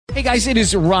Hey guys, it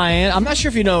is Ryan. I'm not sure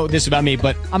if you know this about me,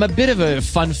 but I'm a bit of a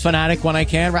fun fanatic when I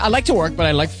can. I like to work, but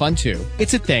I like fun too.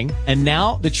 It's a thing. And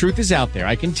now the truth is out there.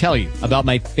 I can tell you about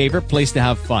my favorite place to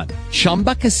have fun.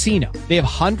 Chumba Casino. They have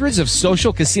hundreds of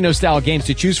social casino style games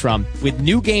to choose from with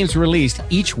new games released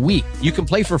each week. You can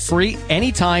play for free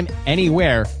anytime,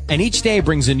 anywhere. And each day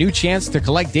brings a new chance to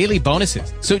collect daily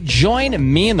bonuses. So join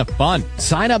me in the fun.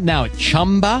 Sign up now at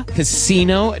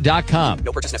ChumbaCasino.com.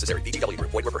 No purchase necessary. VGW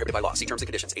Group. Void where prohibited by law. See terms and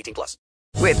conditions. 18 plus.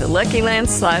 With the Lucky Land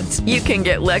Slots, you can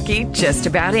get lucky just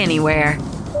about anywhere.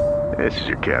 This is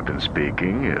your captain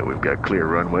speaking. We've got clear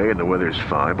runway and the weather's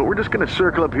fine, but we're just going to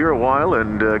circle up here a while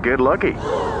and get lucky.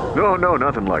 No,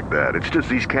 nothing like that. It's just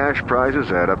these cash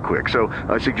prizes add up quick. So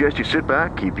I suggest you sit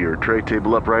back, keep your tray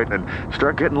table upright, and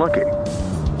start getting lucky.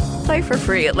 Play for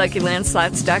free at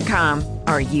LuckyLandSlots.com.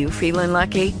 Are you feeling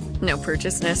lucky? No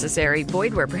purchase necessary.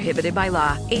 Void where prohibited by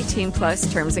law. 18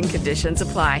 plus terms and conditions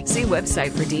apply. See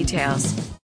website for details.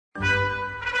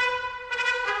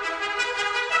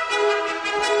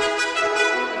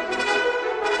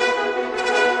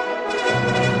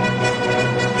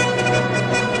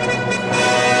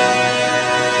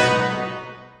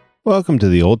 Welcome to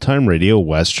the Old Time Radio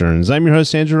Westerns. I'm your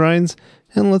host, Andrew Rhynes,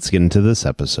 and let's get into this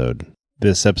episode.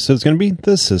 This episode is going to be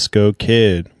The Cisco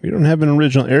Kid. We don't have an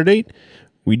original air date.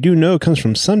 We do know it comes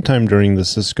from sometime during the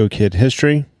Cisco Kid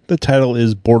history. The title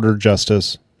is Border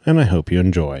Justice, and I hope you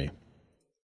enjoy.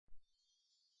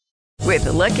 With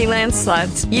the Lucky Land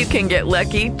Slots, you can get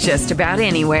lucky just about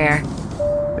anywhere.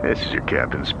 This is your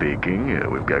captain speaking.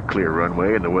 We've got clear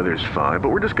runway and the weather's fine, but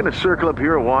we're just going to circle up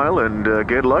here a while and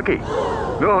get lucky.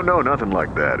 No, nothing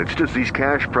like that. It's just these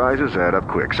cash prizes add up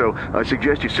quick. So I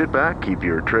suggest you sit back, keep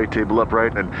your tray table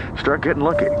upright, and start getting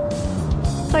lucky.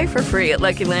 Play for free at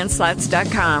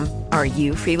LuckyLandSlots.com. Are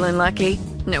you feeling lucky?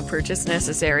 No purchase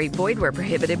necessary. Void where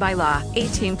prohibited by law.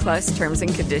 18 plus terms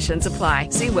and conditions apply.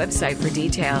 See website for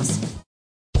details.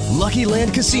 Lucky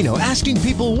Land Casino, asking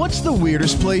people, what's the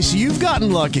weirdest place you've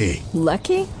gotten lucky?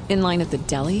 Lucky? In line at the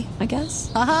deli, I guess?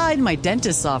 Aha, in my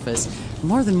dentist's office.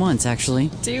 More than once,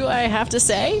 actually. Do I have to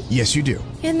say? Yes, you do.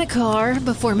 In the car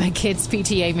before my kids'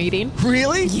 PTA meeting.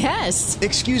 Really? Yes.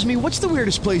 Excuse me, what's the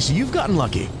weirdest place you've gotten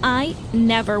lucky? I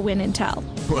never win and tell.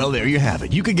 Well, there you have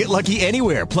it. You can get lucky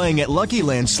anywhere, playing at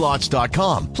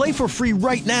LuckyLandSlots.com. Play for free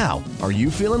right now. Are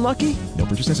you feeling lucky? No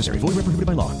purchase necessary. Void where prohibited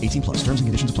by law. 18 plus. Terms and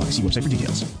conditions apply. See website for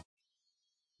details.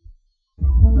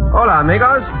 Hola,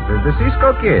 amigos. This is the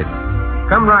Cisco Kid.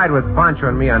 Come ride with Pancho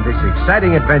and me on this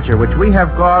exciting adventure, which we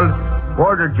have called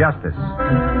Border Justice.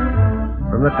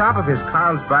 From the top of his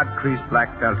Carlsbad creased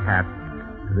black felt hat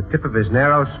to the tip of his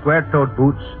narrow, square-toed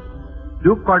boots,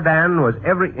 Duke Cordan was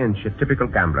every inch a typical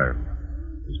gambler.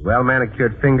 His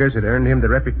well-manicured fingers had earned him the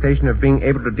reputation of being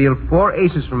able to deal 4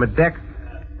 aces from a deck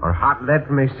or hot lead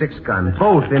from a 6-gun,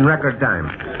 both in record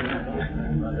time.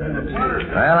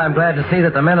 Well, I'm glad to see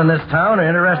that the men in this town are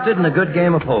interested in a good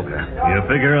game of poker. You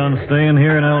figure on staying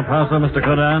here in El Paso, Mr.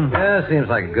 Cordan? Yeah, seems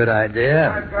like a good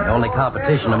idea. The only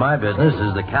competition in my business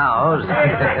is the cows.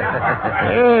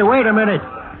 Hey, wait a minute.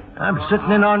 I'm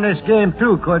sitting in on this game,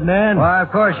 too, Cordan. Why,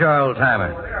 of course you're,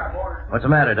 old-timer. What's the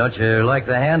matter? Don't you like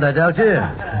the hand I dealt you?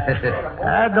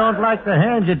 I don't like the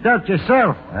hand you dealt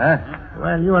yourself. Huh?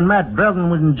 Well, you and Matt Belton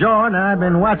was enjoying, and I've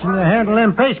been watching you handle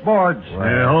them pasteboards.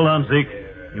 Hey, hold on, Zeke.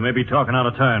 You may be talking out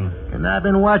of turn. And I've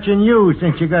been watching you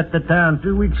since you got to town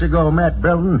 2 weeks ago, Matt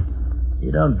Belton. You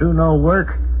don't do no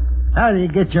work. How do you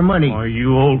get your money? Oh,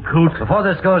 you old coot. Before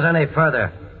this goes any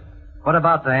further, what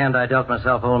about the hand I dealt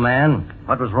myself, old man?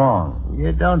 What was wrong?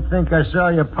 You don't think I saw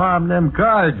you palm them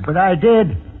cards, but I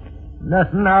did.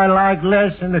 Nothing I like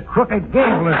less than a crooked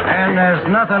gambler. And there's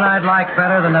nothing I'd like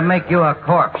better than to make you a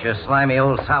corpse, you slimy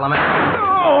old salamander.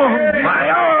 Oh,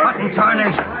 What in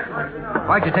tarnation?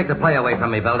 Why'd you take the play away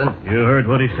from me, Belden? You heard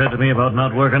what he said to me about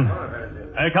not working?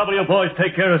 Hey, a couple of you boys,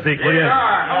 take care of Zeke, will you?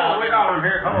 Oh, we got him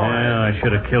here. Come on. Yeah, I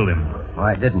should have killed him.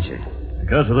 Why didn't you?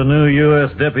 Because of the new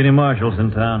U.S. deputy marshals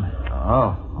in town.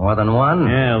 Oh, more than one?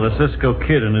 Yeah, the Cisco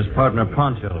Kid and his partner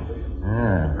Pancho.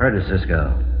 Yeah, heard of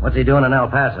Cisco. What's he doing in El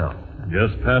Paso?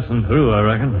 Just passing through, I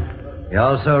reckon. You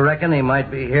also reckon he might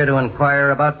be here to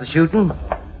inquire about the shooting?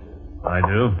 I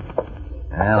do.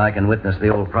 Well, I can witness the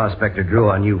old prospector drew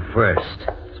on you first.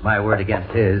 It's my word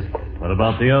against his. What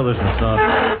about the others, Miss?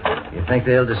 You think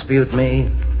they'll dispute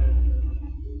me?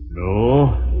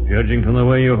 No. Judging from the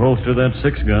way you holster that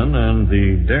 6-gun and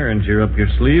the derringer up your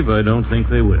sleeve, I don't think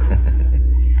they will.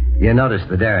 You noticed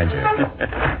the derringer?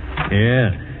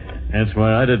 Yeah. That's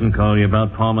why I didn't call you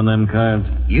about palming them cards.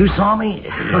 You saw me?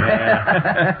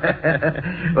 Yeah.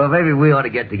 Well, maybe we ought to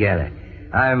get together.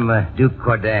 I'm Duke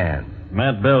Cordan.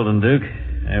 Matt Belden, Duke.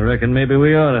 I reckon maybe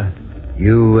we ought to.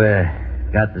 You,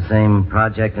 got the same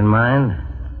project in mind?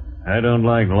 I don't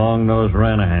like long-nosed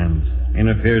Ranahans.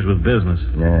 Interferes with business.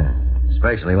 Yeah.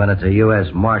 Especially when it's a U.S.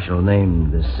 Marshal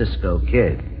named the Cisco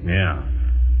Kid. Yeah.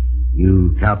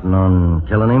 You counting on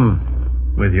killing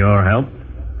him? With your help?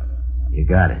 You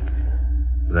got it.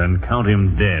 Then count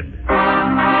him dead.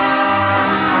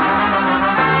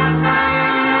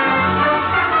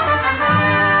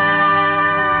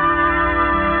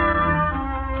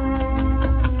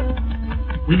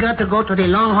 We got to go to the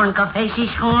Longhorn Cafe,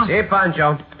 Cisco? Si,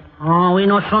 Pancho. Oh, we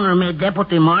no sooner made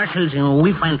deputy marshals and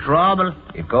we find trouble.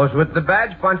 It goes with the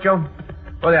badge, Pancho.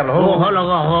 Oh, diablo. Hold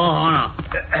on.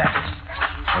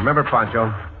 Remember,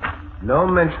 Pancho, no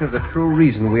mention of the true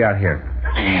reason we are here.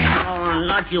 Oh,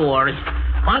 not you worry.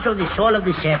 Pancho, the soul of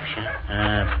deception.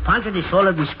 Pancho, the soul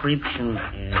of description.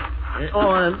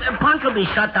 Pancho be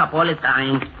shut up all the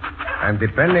time. I'm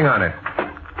depending on it.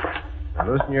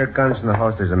 Loosen your guns in the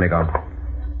holsters, amigo.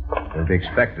 They'll be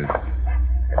expected.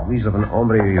 That weasel of an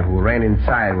hombre who ran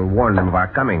inside will warn them of our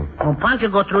coming. Oh, Pancho,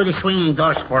 go through the swinging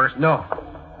doors first. No.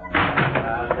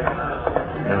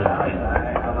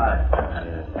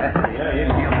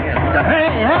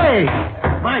 Hey!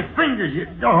 My fingers! You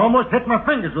almost hit my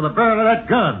fingers with the barrel of that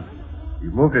gun. You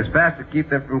moved as fast to keep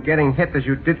them from getting hit as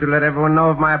you did to let everyone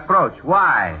know of my approach.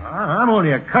 Why? I'm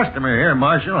only a customer here,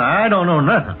 Marshal. I don't know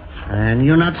nothing. And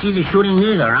you not see the shooting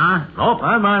neither, huh? Nope,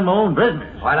 I mind my own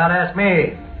business. Why not ask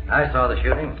me? I saw the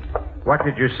shooting. What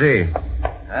did you see?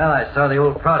 Well, I saw the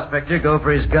old prospector go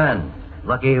for his gun.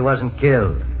 Lucky he wasn't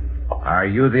killed. Are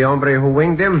you the hombre who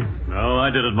winged him? No, I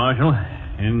did it, Marshal.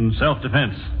 In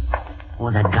self-defense.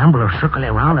 Oh, that gambler circle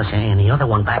around us and the other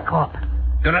one back up.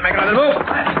 Do not make another move.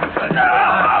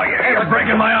 Oh, you're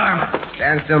breaking my arm.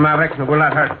 Stand still, Maverick. It will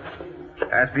not hurt.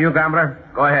 As for you, gambler,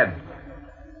 go ahead.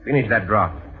 Finish that draw.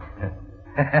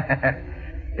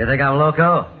 You think I'm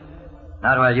loco?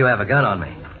 Not while you have a gun on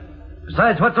me.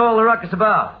 Besides, what's all the ruckus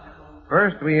about?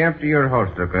 First, we empty your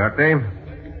holster, Coyote.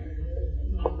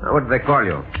 Now, what do they call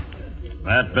you?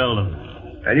 Matt Belden.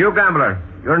 And you, gambler,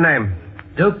 your name?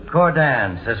 Duke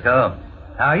Cordan, Cisco.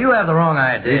 Now, you have the wrong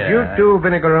idea. Did you two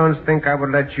vinegarones think I would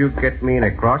let you get me in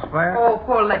a crossfire? Oh,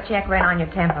 pull the check right on your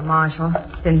temper, Marshal.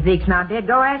 Since Zeke's not dead,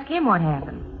 go ask him what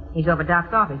happened. He's over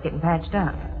Doc's office getting patched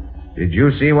up. Did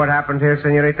you see what happened here,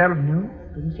 Senorita? No,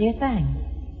 didn't see a thing.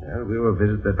 Well, we will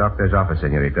visit the doctor's office,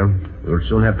 Senorita. We will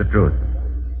soon have the truth.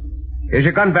 Here's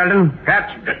your gun, Belden.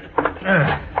 Catch.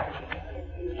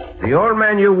 The old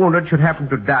man you wounded should happen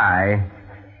to die.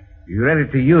 You ready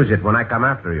to use it when I come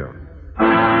after you?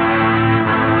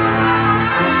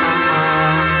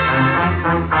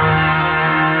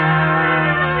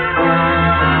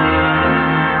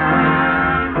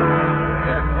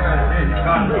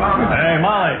 Hey,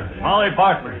 Molly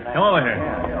Bartley, come over here.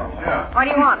 What do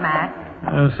you want, Matt?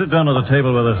 Sit down at the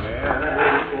table with us.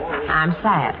 I'm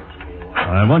sad.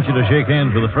 I want you to shake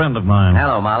hands with a friend of mine.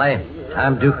 Hello, Molly.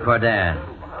 I'm Duke Cordan.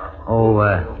 Oh,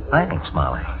 thanks,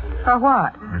 Molly. For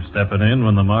what? You're stepping in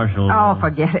when the marshal... Oh,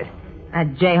 forget it.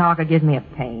 That jayhawker gives me a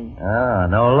pain. Oh,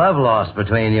 no love lost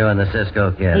between you and the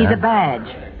Cisco Kid. He's huh? a badge.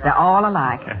 They're all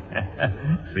alike.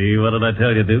 See, what did I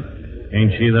tell you, Duke?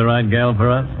 Ain't she the right gal for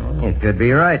us? You could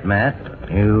be right, Matt.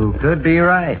 You could be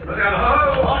right.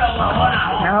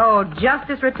 Oh,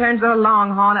 justice returns to the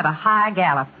Longhorn at a high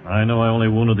gallop. I know I only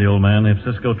wounded the old man. If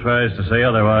Cisco tries to say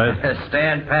otherwise...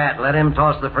 Stand pat. Let him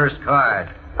toss the first card.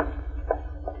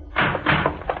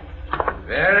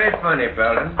 Very funny,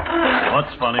 Belden.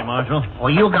 What's funny, Marshal? Oh,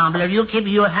 you gambler, you keep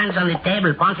your hands on the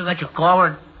table. Pancho got you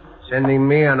covered. Sending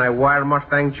me on a wild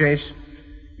Mustang chase?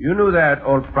 You knew that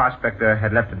old prospector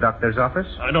had left the doctor's office?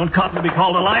 I don't cotton to be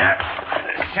called a liar.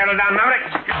 Settle down, Maverick.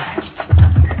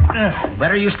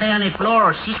 Better you stay on the floor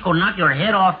or Cisco knock your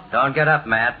head off. Don't get up,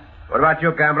 Matt. What about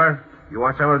you, gambler? You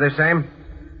want some of the same?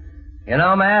 You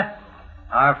know, Matt,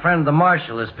 our friend the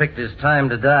marshal has picked his time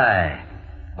to die.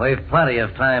 We've plenty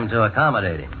of time to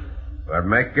accommodate him. Well,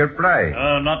 make your play.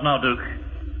 Not now, Duke.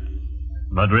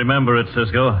 But remember it,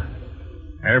 Cisco.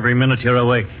 Every minute you're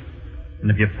awake. And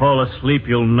if you fall asleep,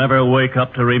 you'll never wake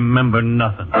up to remember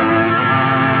nothing.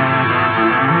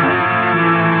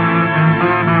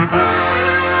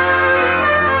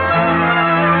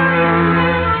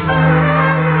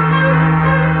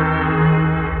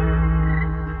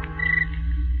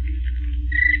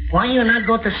 Why you not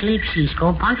go to sleep,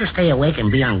 Cisco? Pancho stay awake and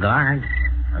be on guard.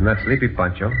 I'm not sleepy,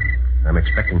 Pancho. I'm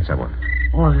expecting someone.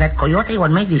 Oh, that coyote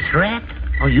what made this threat?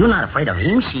 Oh, you're not afraid of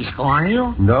him, Cisco, are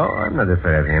you? No, I'm not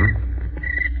afraid of him.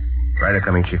 Rider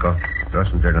coming, Chico. Throw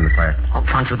some dirt on the fire. Oh,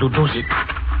 Pancho, do it.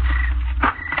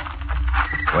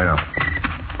 Bueno.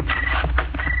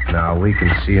 Now we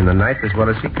can see in the night as well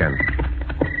as he can.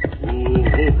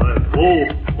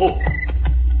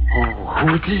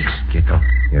 Who it is? Quieto.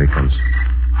 Here he comes.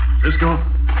 Cisco?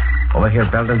 Over here,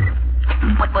 Belden.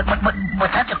 But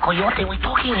that's a coyote we're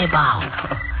talking about.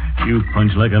 You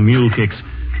punch like a mule kicks.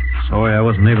 Sorry I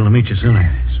wasn't able to meet you sooner.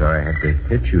 Sorry I had to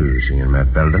hit you, Senor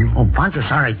Matt Belden. Oh, Pancho's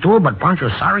sorry too, but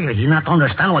Pancho's sorry he not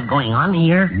understand what's going on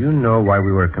here. You know why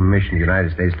we were commissioned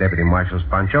United States Deputy Marshals,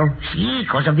 Pancho? See,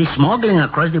 because of the smuggling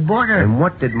across the border. And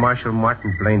what did Marshal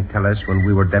Martin Blaine tell us when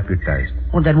we were deputized?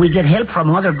 Oh, that we get help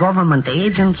from other government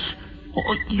agents.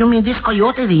 Oh, you mean this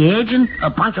coyote, the agent?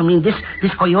 Pancho, mean this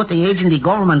coyote agent, the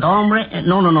government hombre?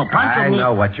 No, Pancho, I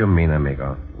know what you mean,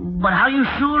 amigo. But how you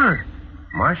sure?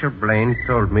 Marshal Blaine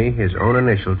told me his own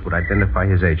initials would identify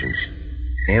his agents.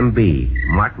 M.B.,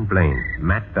 Martin Blaine,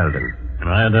 Matt Belden. And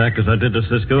I had to act as I did to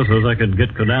Cisco so as I could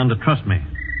get Codan to trust me.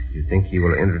 You think he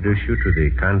will introduce you to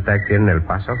the contact here in El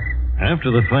Paso?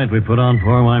 After the fight we put on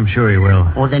for him, I'm sure he will.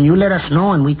 Oh, then you let us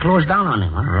know and we close down on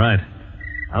him, huh? Right.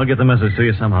 I'll get the message to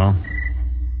you somehow.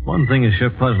 One thing is sure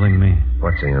puzzling me.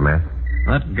 What, Senor Matt?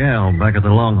 That gal back at the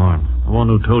Longhorn. The one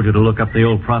who told you to look up the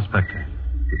old prospector.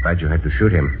 Too bad you had to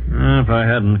shoot him. If I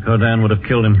hadn't, Codan would have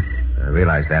killed him. I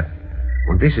realize that.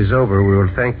 When this is over, we will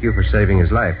thank you for saving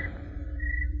his life.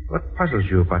 What puzzles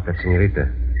you about that senorita?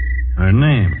 Her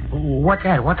name? What's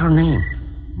that? What's her name?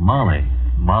 Molly.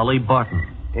 Molly Barton.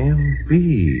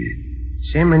 M.B.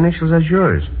 Same initials as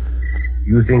yours.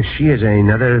 You think she is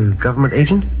another government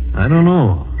agent? I don't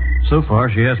know. So far,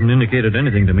 she hasn't indicated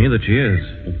anything to me that she is.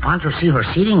 Did Pancho see her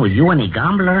sitting with you and the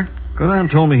gambler? Codan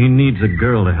told me he needs a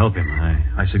girl to help him.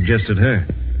 I suggested her.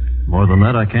 More than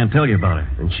that, I can't tell you about her.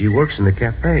 And she works in the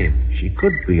cafe. She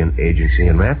could be an agent,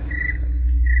 Senor Matt.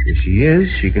 If she is,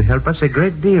 she can help us a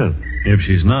great deal. If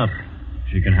she's not,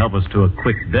 she can help us to a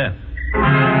quick death.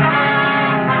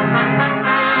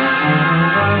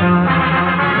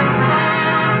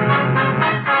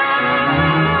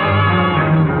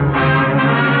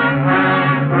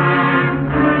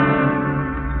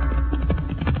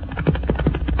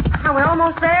 Are we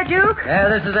almost there, Duke? Yeah,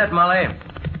 this is it, Molly.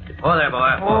 Oh, there, boy.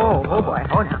 Oh, boy.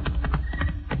 Hold on.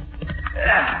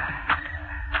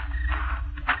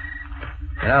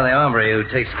 You know, the hombre who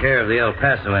takes care of the El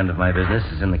Paso end of my business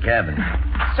is in the cabin.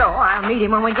 So I'll meet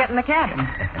him when we get in the cabin.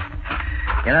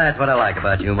 You know, that's what I like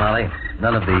about you, Molly.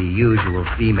 None of the usual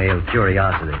female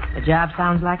curiosity. The job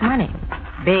sounds like money.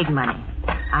 Big money.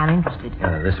 I'm interested.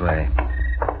 This way.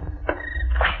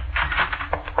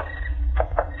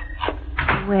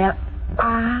 Well,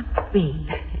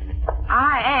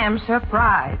 I am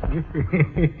surprised.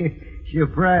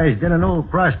 Surprised that an old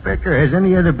prospector has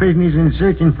any other business in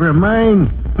searching for a mine?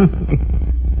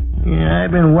 Yeah,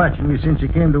 I've been watching you since you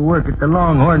came to work at the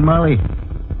Longhorn, Molly.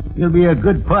 You'll be a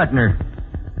good partner.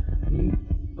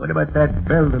 What about that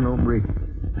Belden hombre?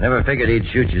 Never figured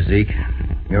he'd shoot you, Zeke.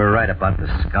 You were right about the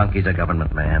skunk. He's a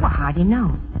government man. Well, how do you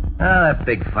know? That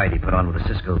big fight he put on with the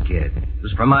Cisco kid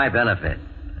was for my benefit.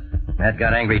 Matt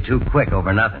got angry too quick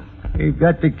over nothing. You've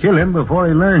got to kill him before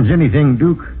he learns anything,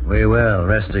 Duke. We will,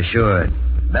 rest assured.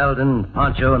 Belden,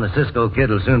 Pancho, and the Cisco kid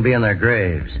will soon be in their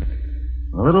graves.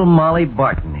 The little Molly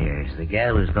Barton here is the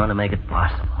gal who's going to make it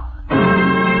possible.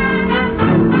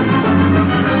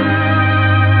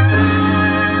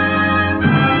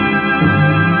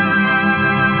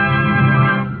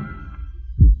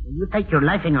 You take your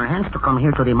life in your hands to come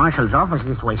here to the marshal's office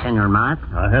this way, Senor Matt.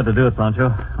 I had to do it, Pancho.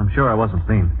 I'm sure I wasn't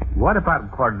seen. What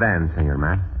about Cordan, Senor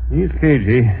Matt? He's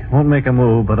cagey. Won't make a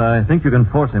move, but I think you can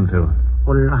force him to.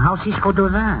 Well, how Cisco do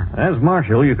that? As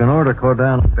marshal, you can order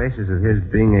Cordan. Basis of his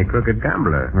being a crooked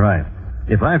gambler. Right.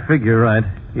 If I figure right,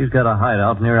 he's got a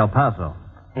hideout near El Paso.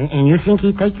 And you think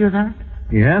he'd take you there?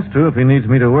 He has to if he needs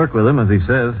me to work with him, as he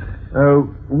says.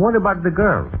 What about the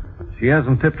girl? She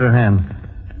hasn't tipped her hand.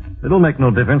 It'll make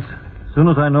no difference. As soon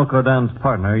as I know Cordan's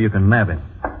partner, you can nab him.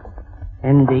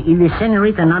 And if the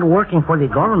senorita not working for the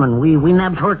government, we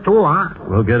nabbed her too, huh?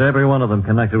 We'll get every one of them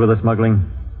connected with the smuggling.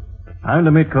 I'm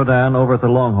to meet Codan over at the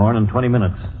Longhorn in 20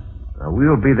 minutes.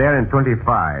 We'll be there in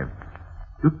 25.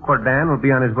 Duke Cordan will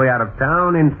be on his way out of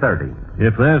town in 30.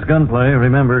 If there's gunplay,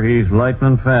 remember he's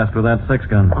lightning fast with that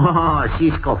 6-gun. Oh,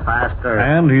 Cisco faster.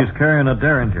 And he's carrying a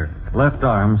derringer, left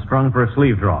arm strung for a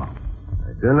sleeve draw.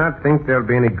 I do not think there'll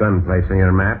be any gunplay,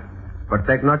 Senor Matt. But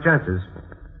take no chances.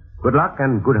 Good luck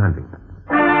and good hunting.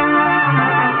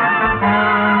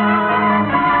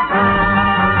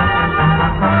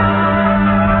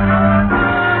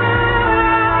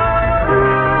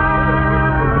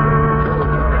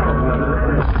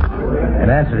 In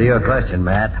answer to your question,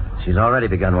 Matt, she's already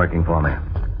begun working for me.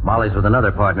 Molly's with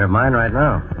another partner of mine right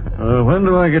now. When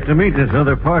do I get to meet this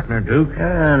other partner, Duke?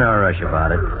 No rush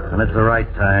about it. When it's the right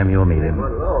time, you'll meet him.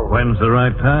 When's the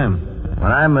right time?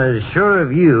 Well, I'm as sure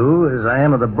of you as I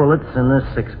am of the bullets in this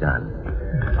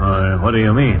 6-gun. What do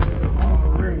you mean?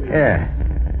 Here,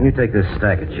 you take this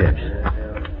stack of chips.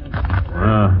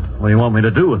 What do you want me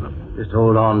to do with them? Just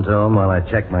hold on to them while I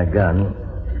check my gun.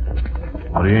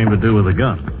 What do you aim to do with the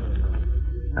gun?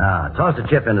 Now, toss the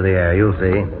chip into the air. You'll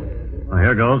see. Well,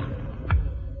 here goes.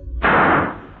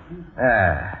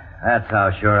 There. That's how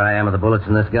sure I am of the bullets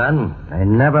in this gun. They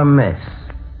never miss.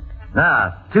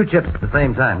 Now, 2 chips at the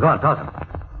same time. Go on, toss them.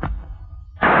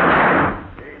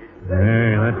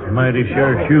 Hey, that's mighty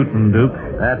sure shooting, Duke.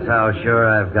 That's how sure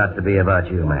I've got to be about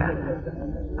you, Matt.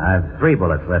 I've 3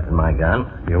 bullets left in my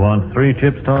gun. You want 3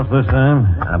 chips tossed this time?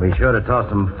 I'll be sure to toss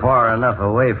them far enough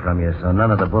away from you so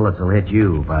none of the bullets will hit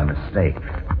you by mistake.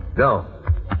 Go.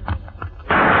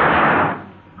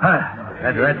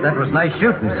 That was nice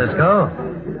shooting, Cisco.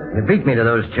 You beat me to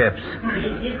those chips.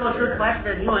 Cisco shoot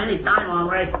faster than you any time,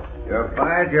 hombre. You're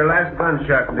fired your last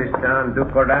gunshot in this town,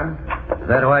 Duke Cordam. Is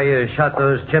that why you shot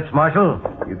those chips, Marshal?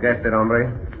 You guessed it,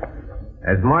 hombre.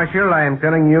 As Marshal, I am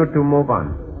telling you to move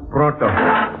on. Pronto.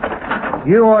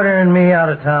 You ordering me out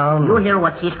of town? You hear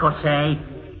what Cisco say?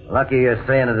 Lucky you're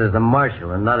saying it as the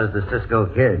Marshal and not as the Cisco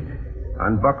Kid.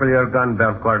 Unbuckle your gun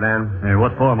belt, Cordam. Hey,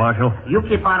 what for, Marshal? You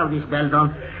keep out of this,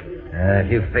 Beldon.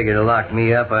 If you figure to lock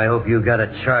me up, I hope you got a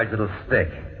charge that'll stick.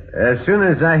 As soon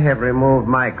as I have removed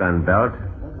my gun belt,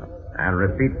 I'll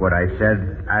repeat what I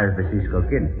said as the Cisco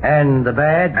Kid. And the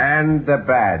badge? And the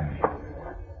badge.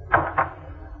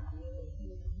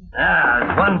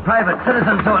 As one private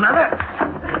citizen to another,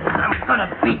 I'm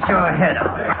gonna beat your head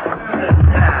off.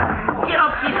 Get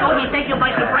up, Cisco. He'll take you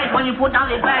by surprise when you put down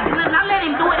the badge. Now let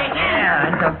him do it again. Yeah,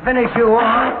 and to finish you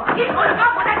off... Cisco, look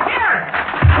out for that chair!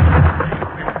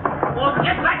 Oh,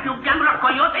 get back, you gambler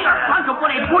coyote, or Pancho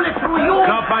put a bullet through you.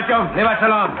 No, Pancho. Leave us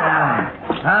alone.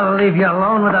 I'll leave you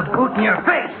alone with a boot in your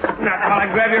face. Now,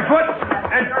 I'll grab your foot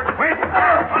and wait.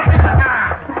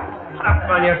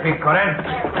 Up on your feet, Conan.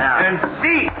 And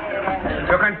see.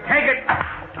 You can take it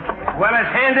as well as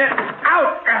hand it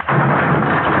out.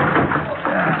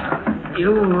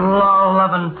 You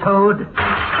law-loving toad.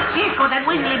 Cisco, that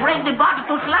Weasley break the body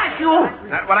to slash you.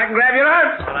 Not when I can grab your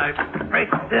arms. When I break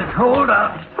this hold,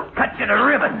 I'll cut you to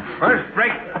ribbons. First,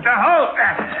 break the hold.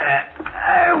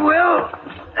 I will.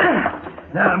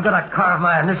 Now I'm gonna carve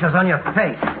my initials on your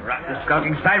face. Rotten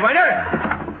skulking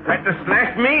sidewinder. Try to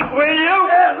slash me, will you?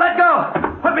 Let go.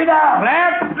 Put me down.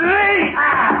 Let me.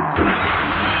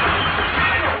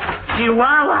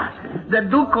 Chihuahua. The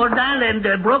Duke Cordal and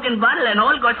the broken bottle and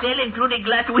all go sailing through the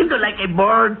glass window like a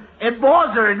bird. A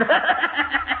buzzard.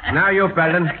 Now you,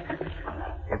 Belden.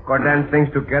 Get Cordal things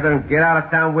together and get out of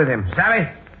town with him. Savvy?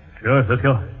 Sure,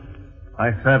 Cisco.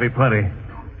 I savvy plenty.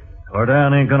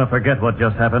 Cordell ain't gonna forget what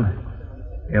just happened.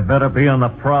 You better be on the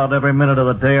prod every minute of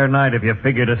the day or night if you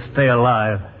figure to stay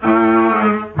alive.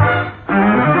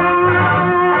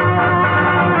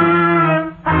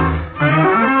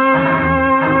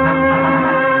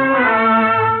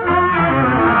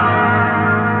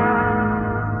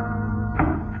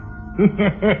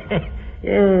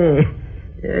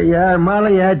 There you are,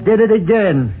 Molly. I did it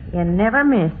again. You never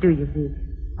miss, do you, Zeke?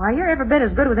 Why, you're every bit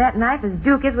as good with that knife as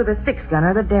Duke is with a 6-gun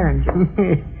or the Derringer.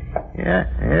 Yeah,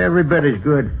 every bit as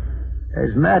good.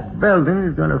 As Matt Belden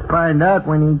is going to find out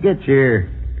when he gets here.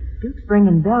 Duke's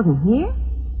bringing Belden here?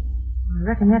 I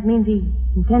reckon that means he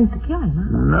intends to kill him, huh?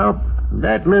 Nope.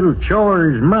 That little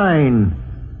chore is mine.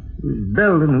 It was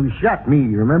Belden who shot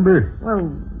me, remember? Well,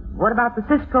 what about the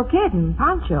Cisco Kid and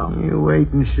Pancho? You wait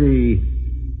and see.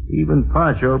 Even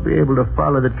Pancho will be able to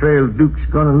follow the trail Duke's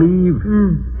going to leave.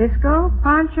 Cisco,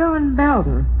 Pancho, and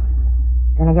Belden.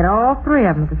 Gonna get all 3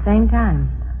 of them at the same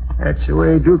time. That's the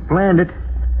way Duke planned it.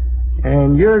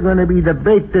 And you're going to be the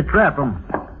bait to trap him.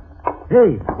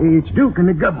 Hey, it's Duke and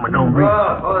the government, hombre.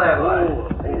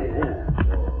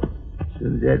 As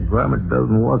soon as that varmint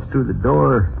Belden walks through the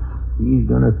door, he's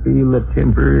going to feel the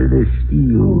temper of the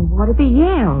steel. Oh, what if he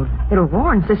yells? It'll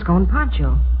warn Cisco and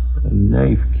Pancho. A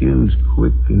knife kills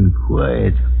quick and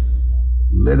quiet.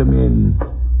 Let him in.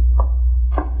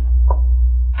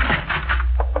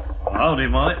 Howdy,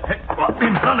 Molly. Hey, what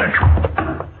in thunder?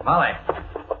 Molly.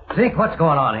 Zeke, what's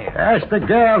going on here? Ask the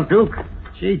gal, Duke.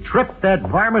 She tripped that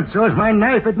varmint so's my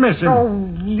knife had missing. Oh,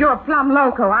 you're plumb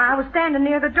loco. I was standing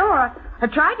near the door. I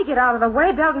tried to get out of the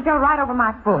way. Belden fell right over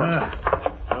my foot.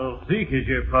 So Zeke is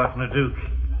your partner, Duke.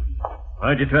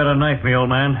 Why'd you try to knife me, old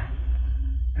man?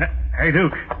 Hey,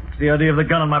 Duke. What's the idea of the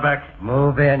gun on my back?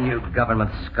 Move in, you government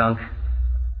skunk.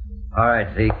 All right,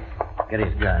 Zeke. Get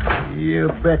his gun. You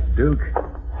bet, Duke.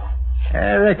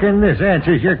 I reckon this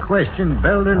answers your question,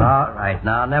 Belden. All right,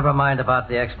 now, never mind about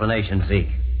the explanation, Zeke.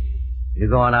 You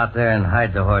go on out there and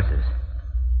hide the horses.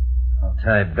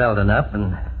 tie Belden up,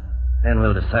 and then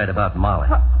we'll decide about Molly.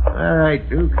 All right,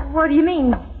 Duke. What do you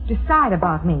mean, decide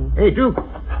about me? Hey, Duke,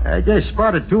 I just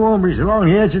spotted two hombres along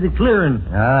the edge of the clearing.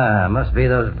 Ah, must be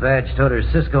those badge toters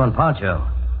Cisco and Pancho.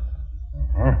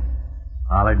 Huh?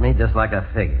 Hollered me just like I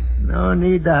figured. No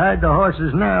need to hide the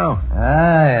horses now.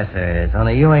 Ah, yes, there is.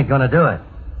 Only you ain't gonna do it.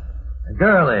 The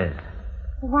girl is.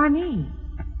 Why me?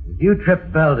 If you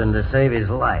trip Belden to save his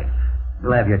life,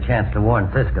 you'll have your chance to warn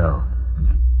Cisco.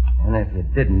 And if you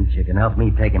didn't, you can help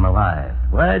me take him alive.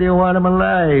 Why do you want him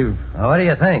alive? Now, what do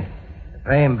you think? To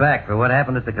pay him back for what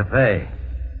happened at the cafe.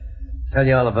 Tell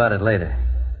you all about it later.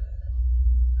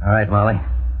 All right, Molly.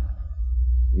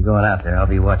 You going out there. I'll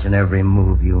be watching every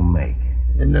move you make.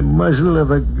 And the muzzle of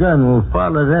a gun will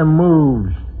follow them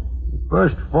moves. The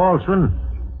first false one,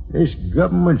 this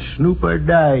government snooper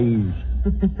dies.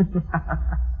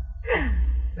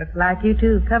 Looks like you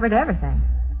two covered everything.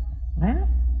 Well,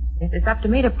 guess it's up to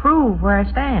me to prove where I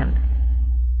stand.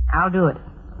 I'll do it.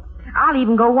 I'll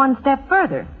even go one step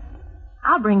further.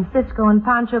 I'll bring Cisco and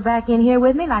Pancho back in here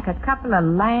with me like a couple of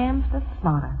lambs to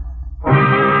slaughter.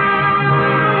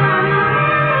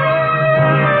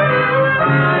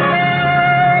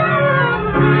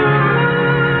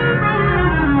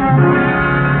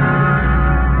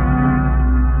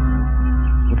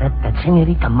 That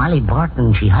Senorita Molly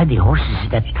Barton, she had the horses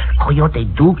that Coyote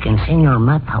Duke and Senor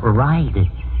Matt ride.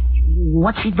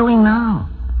 What's she doing now?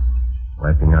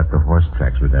 Wiping out the horse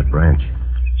tracks with that branch.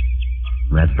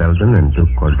 Matt Belden and Duke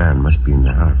Cordan must be in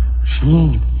the house.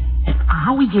 Gee,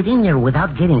 how we get in there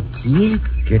without getting killed?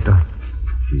 Quieto.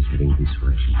 She's heading this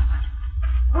way.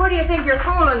 Who do you think you're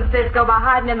fooling, Cisco, by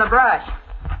hiding in the brush?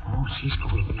 Oh, Cisco,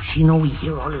 she know we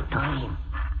here all the time.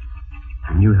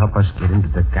 Can you help us get into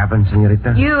the cabin,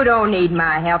 senorita? You don't need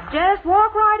my help. Just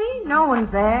walk right in. No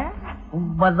one's there.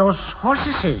 But those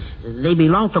horses, they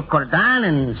belong to Cordan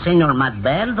and Senor Matt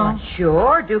Belden. Well,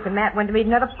 sure. Duke and Matt went to meet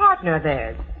another partner of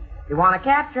theirs. If you want to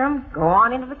capture them, go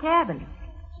on into the cabin.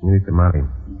 Senorita Molly,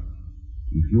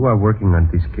 if you are working on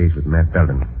this case with Matt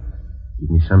Belden, give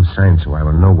me some sign so I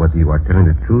will know whether you are telling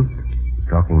the truth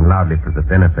or talking loudly for the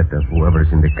benefit of whoever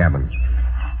is in the cabin.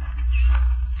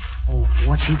 Oh,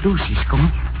 what she do, Cisco?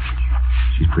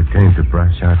 She's pretending to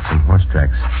brush out some horse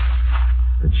tracks,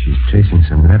 but she's tracing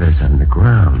some letters on the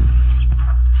ground.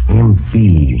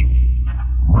 M.B.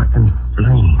 Martin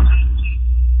Blaine.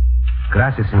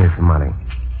 Gracias, Senorita Molly.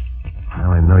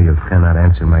 Now I know you cannot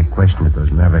answer my question if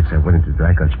those mavericks are willing to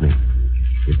dry gulch me.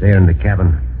 If they're in the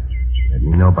cabin, let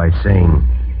me know by saying,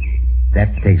 that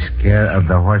takes care of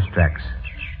the horse tracks.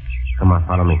 Come on,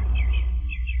 follow me.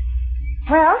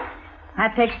 Well,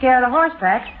 that takes care of the horse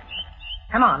tracks.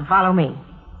 Come on, follow me.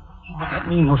 Oh, that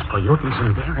means those coyotes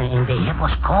in there, and they have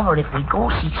us covered if we go,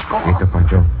 Cisco. Quieto,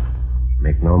 Pancho.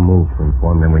 Make no move to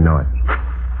inform them we know it.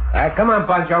 Come on,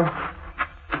 Pancho.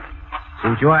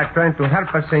 Since you are trying to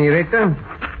help us, senorita,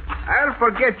 I'll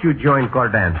forget you joined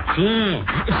Cordan. See,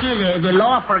 the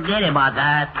law forget about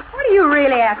that. What are you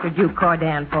really after Duke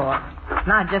Cordan for?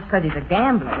 Not just because he's a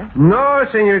gambler. No,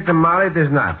 Senorita Molly, it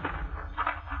is not.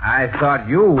 I thought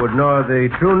you would know the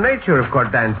true nature of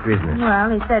Cordan's business. Well,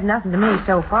 he said nothing to me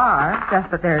so far, just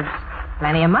that there's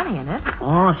plenty of money in it.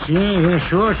 Oh, see, yeah,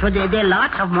 sure. So there are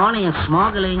lots of money in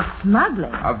smuggling.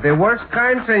 Smuggling? Of the worst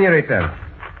kind, senorita.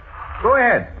 Go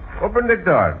ahead. Open the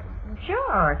door.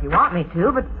 Sure, if you want me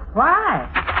to, but why?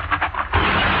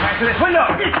 Back to this window.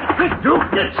 Duke,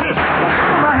 that's it.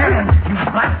 My hand. You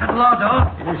blasted lotto.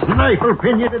 This knife will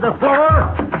pin you to the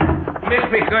floor. Miss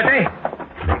me, Gertie.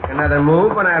 Make another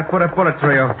move, and I'll put a bullet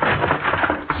through you.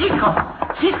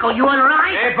 Cisco, you all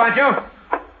right? Hey, Pancho.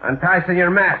 Untie Senor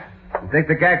Matt and take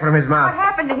the gag from his mouth. What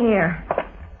happened in here?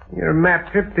 Your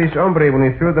Matt tripped this hombre when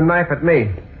he threw the knife at me.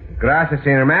 Gracias,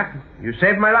 Senor Matt. You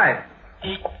saved my life.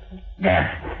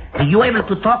 There. Are you able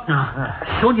to talk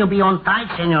now? Soon you'll be on tight,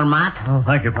 Senor Matt. Oh,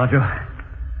 thank you, Pancho.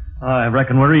 I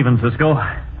reckon we're even, Cisco.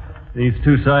 These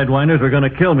two sidewinders were going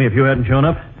to kill me if you hadn't shown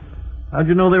up. How'd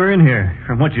you know they were in here?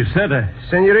 From what you said,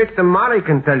 Senorita Molly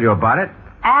can tell you about it.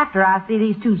 After I see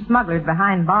these two smugglers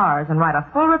behind bars and write a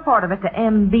full report of it to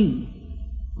M.B.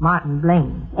 Martin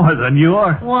Blaine. Well, then you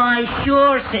are. Why,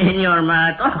 sure, Senor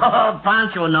Matt. Oh,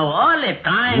 Pancho know all the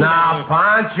time. Now,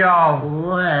 Pancho.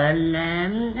 Well,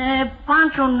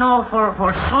 Pancho know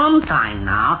for some time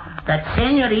now that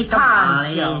Senorita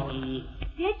Molly...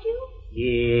 Did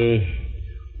you?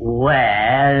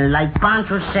 Well, like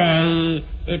Pancho say,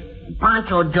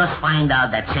 Pancho just find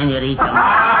out that Senorita...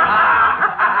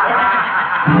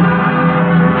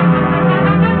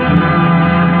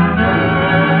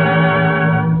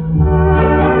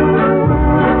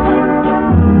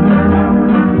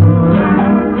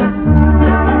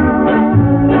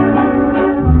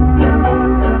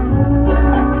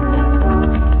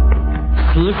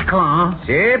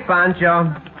 Si,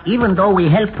 Pancho. Even though we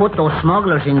helped put those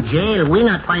smugglers in jail, we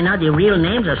not find out the real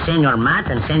names of Senor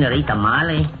Matt and Senorita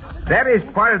Molly. That is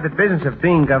part of the business of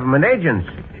being government agents.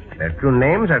 Their true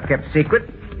names are kept secret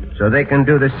so they can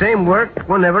do the same work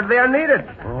whenever they are needed.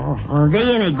 Oh, well,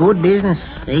 they in a good business.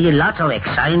 They get lots of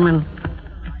excitement.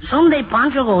 Someday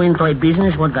Pancho go into a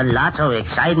business what got lots of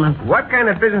excitement. What kind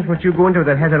of business would you go into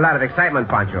that has a lot of excitement,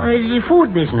 Pancho? The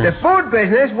food business. The food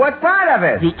business? What part of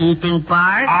it? The eating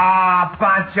part. Ah,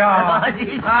 Pancho.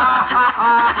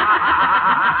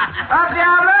 ¡Al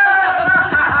diablo!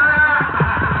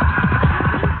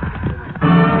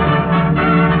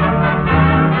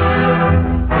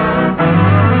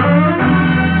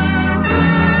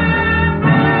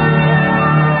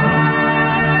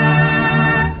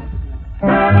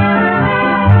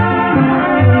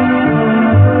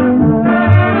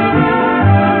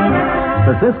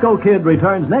 The Cisco Kid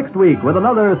returns next week with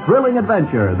another thrilling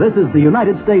adventure. This is the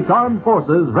United States Armed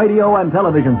Forces Radio and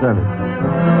Television Service.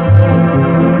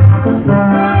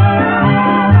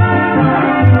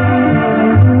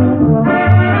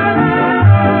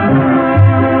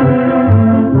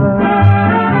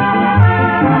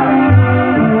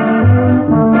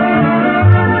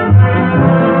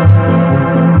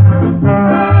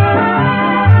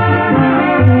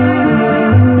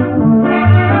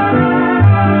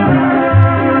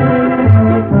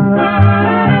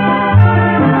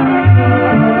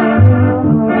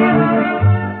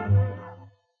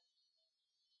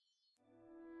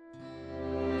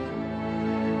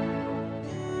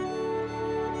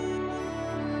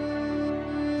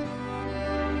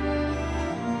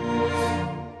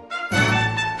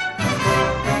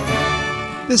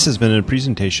 This has been a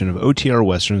presentation of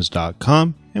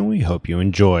OTRWesterns.com, and we hope you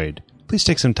enjoyed. Please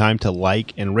take some time to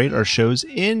like and rate our shows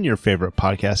in your favorite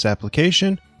podcast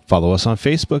application. Follow us on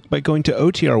Facebook by going to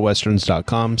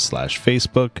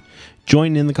OTRWesterns.com/Facebook.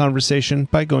 Join in the conversation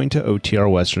by going to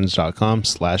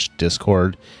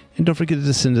OTRWesterns.com/Discord. And don't forget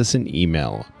to send us an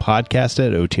email,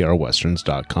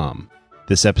 podcast@OTRWesterns.com.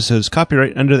 This episode is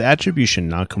copyright under the attribution,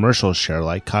 non-commercial, share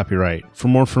alike copyright. For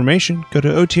more information, go to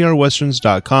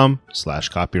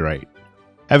OTRWesterns.com/copyright.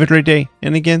 Have a great day,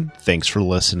 and again, thanks for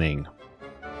listening.